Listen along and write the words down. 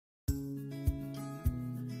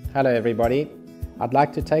Hello everybody. I'd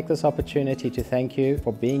like to take this opportunity to thank you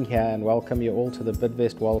for being here and welcome you all to the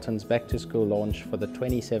Bidvest Waltons Back to School launch for the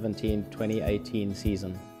 2017-2018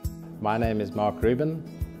 season. My name is Mark Rubin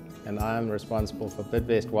and I am responsible for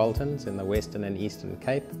Bidvest Waltons in the Western and Eastern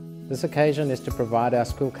Cape. This occasion is to provide our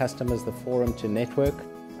school customers the forum to network,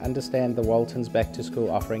 understand the Waltons Back to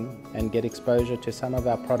School offering and get exposure to some of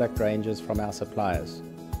our product ranges from our suppliers.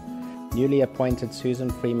 Newly appointed Susan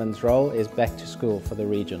Freeman's role is Back to School for the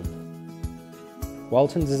region.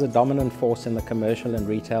 Waltons is a dominant force in the commercial and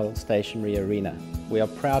retail stationery arena. We are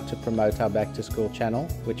proud to promote our Back to School channel,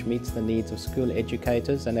 which meets the needs of school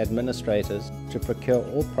educators and administrators to procure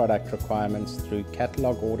all product requirements through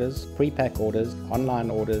catalogue orders, pre-pack orders, online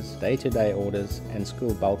orders, day-to-day orders and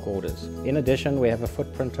school bulk orders. In addition, we have a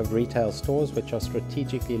footprint of retail stores which are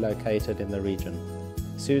strategically located in the region.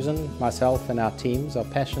 Susan, myself and our teams are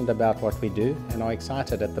passionate about what we do and are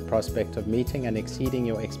excited at the prospect of meeting and exceeding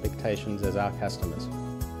your expectations as our customers.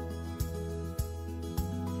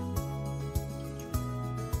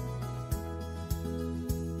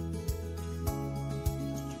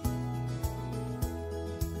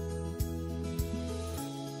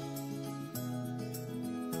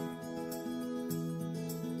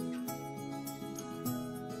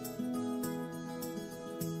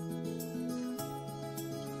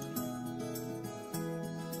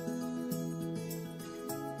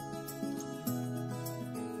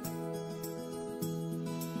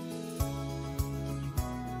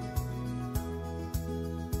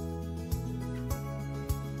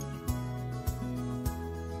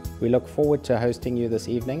 We look forward to hosting you this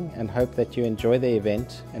evening and hope that you enjoy the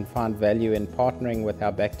event and find value in partnering with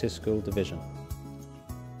our Back to School division.